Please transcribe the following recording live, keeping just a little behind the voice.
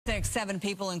Seven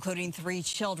people, including 3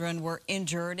 children, were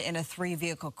injured in a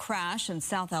 3-vehicle crash in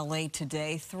South LA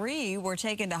today. 3 were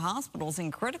taken to hospitals in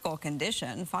critical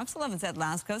condition. Fox 11's Ed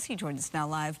Lascos, he joins us now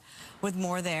live with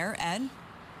more there. Ed?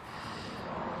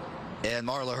 And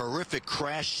Marla, horrific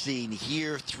crash scene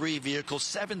here. 3 vehicles,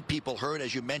 7 people hurt.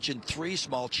 As you mentioned, 3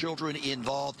 small children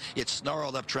involved. It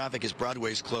snarled up traffic as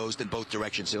Broadway is closed in both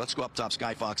directions. So let's go up top,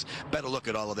 Sky Fox. Better look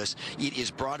at all of this. It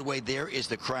is Broadway. There is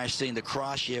the crash scene. The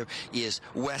crash here is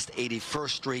West 81st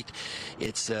Street.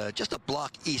 It's just a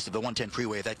block east of the 110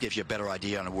 freeway. If that gives you a better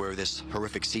idea on where this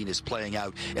horrific scene is playing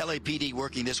out. LAPD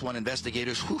working this one.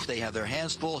 Investigators, they have their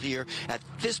hands full here. At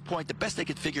this point, the best they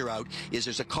could figure out is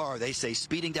there's a car, they say,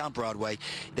 speeding down Broadway.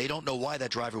 They don't know why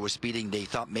that driver was speeding. They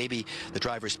thought maybe the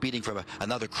driver is speeding from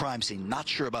another crime scene. Not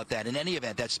sure about that. In any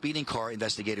event, that speeding car,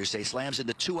 investigators say, slams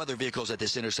into 2 other vehicles at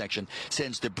this intersection,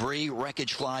 sends debris,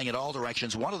 wreckage flying in all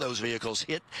directions. One of those vehicles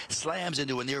slams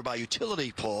into a nearby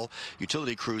utility pole.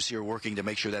 Utility crews here working to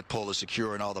make sure that pole is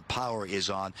secure and all the power is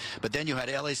on. But then you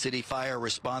had LA City Fire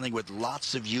responding with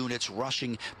lots of units,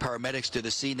 rushing paramedics to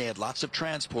the scene. They had lots of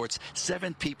transports,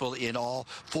 7 people in all,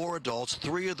 4 adults.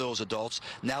 3 of those adults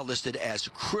now listed as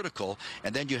critical,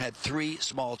 and then you had 3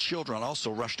 small children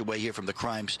also rushed away here from the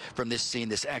crimes, from this scene,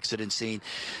 this accident scene.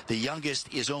 The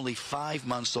youngest is only 5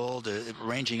 months old,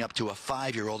 ranging up to a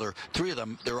 5-year-old. 3 of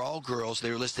them, they're all girls.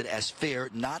 They're listed as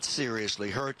fair, not seriously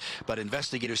hurt, but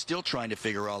investigators still trying to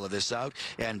figure all of this out.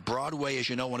 And Broadway, as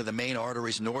you know, one of the main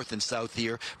arteries north and south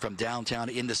here from downtown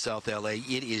into South LA,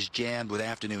 it is jammed with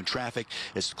afternoon traffic.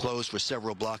 It's closed for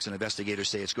several blocks, and investigators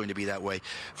say it's going to be that way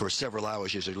for several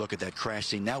hours as they look at that crash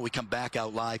scene. Now we come back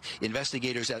out live.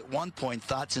 Investigators at one point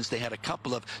thought, since they had a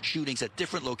couple of shootings at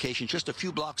different locations just a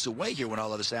few blocks away here when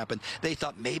all of this happened, they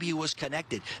thought maybe it was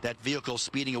connected. That vehicle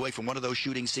speeding away from one of those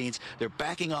shooting scenes. They're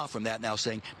backing off from that now,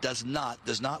 saying does not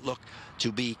look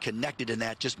to be connected in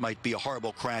that. Just might be a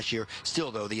horrible crash here.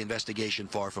 Still, though, the investigation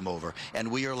far from over.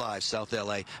 And we are live, South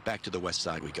LA. Back to the west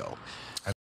side we go.